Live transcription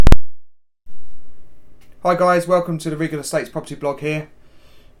Hi guys, welcome to the Regal Estates property blog here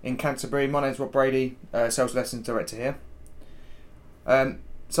in Canterbury. My name's Rob Brady, Sales Lessons Director here.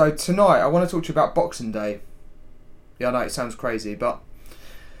 So tonight I want to talk to you about Boxing Day. Yeah, I know it sounds crazy, but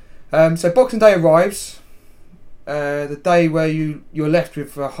so Boxing Day arrives, the day where you're left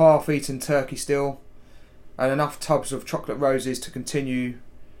with a half-eaten turkey still and enough tubs of chocolate roses to continue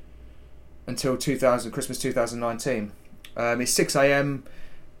until Christmas 2019. It's 6 AM.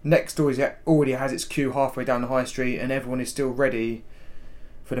 Next door already has its queue halfway down the high street, and everyone is still ready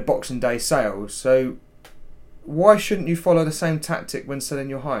for the Boxing Day sales. So why shouldn't you follow the same tactic when selling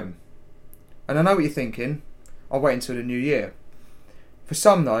your home? And I know what you're thinking, I'll wait until the new year. For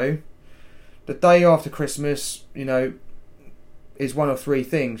some though, the day after Christmas, is one of three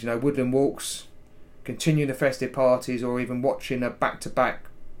things. Woodland walks, continuing the festive parties, or even watching a back-to-back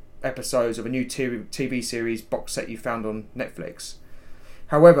episodes of a new TV series box set you found on Netflix.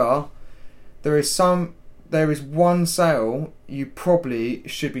 However, there is one sale you probably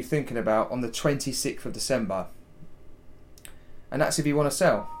should be thinking about on the 26th of December. And that's if you want to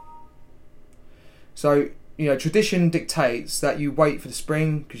sell. So, tradition dictates that you wait for the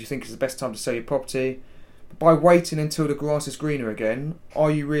spring because you think it's the best time to sell your property. But by waiting until the grass is greener again,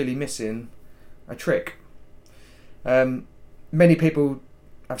 are you really missing a trick? Many people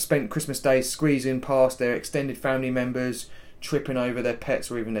have spent Christmas Day squeezing past their extended family members, tripping over their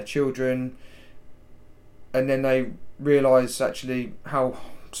pets or even their children, and then they realise actually how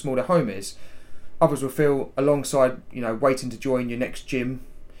small their home is. Others will feel alongside, waiting to join your next gym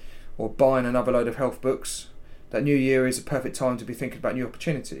or buying another load of health books, that New Year is a perfect time to be thinking about new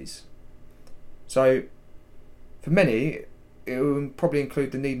opportunities. So for many, it will probably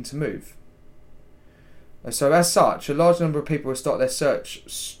include the needing to move. And so as such, a large number of people will start their search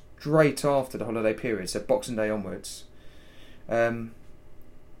straight after the holiday period, so Boxing Day onwards. And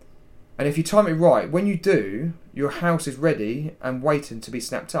if you time it right, when you do, your house is ready and waiting to be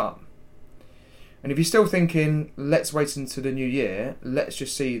snapped up. And if you're still thinking, let's wait until the new year, let's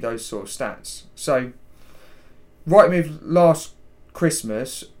just see those sort of stats. So, Rightmove last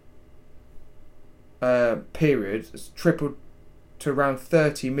Christmas period has tripled to around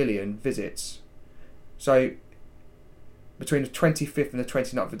 30 million visits. So, between the 25th and the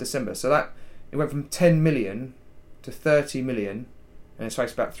 29th of December. So it went from 10 million to 30 million in the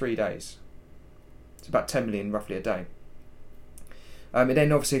space of about 3 days. It's about 10 million roughly a day. It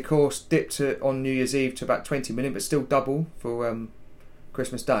then obviously of course dipped on New Year's Eve to about 20 million, but still double for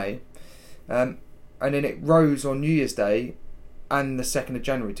Christmas Day. And then it rose on New Year's Day and the 2nd of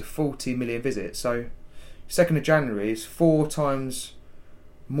January to 40 million visits. So 2nd of January is four times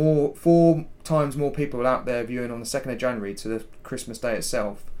more people out there viewing on the 2nd of January to the Christmas Day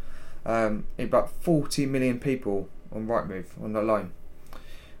itself. About 40 million people on Rightmove on that line.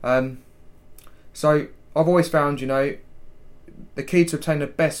 So I've always found, the key to obtain the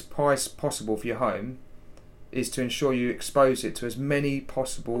best price possible for your home is to ensure you expose it to as many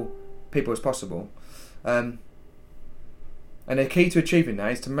possible people as possible. And the key to achieving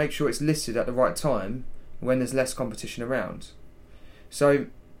that is to make sure it's listed at the right time when there's less competition around. So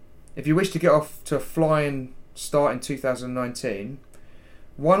if you wish to get off to a flying start in 2019,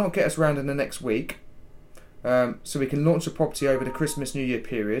 why not get us round in the next week so we can launch the property over the Christmas New Year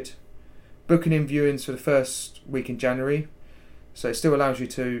period, booking in viewings for the first week in January, so it still allows you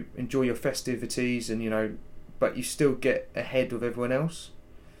to enjoy your festivities and but you still get ahead of everyone else.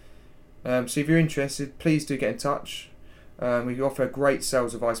 So if you're interested, please do get in touch. We offer a great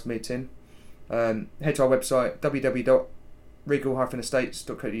sales advice meeting. Head to our website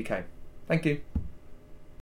www.regal-estates.co.uk. Thank you.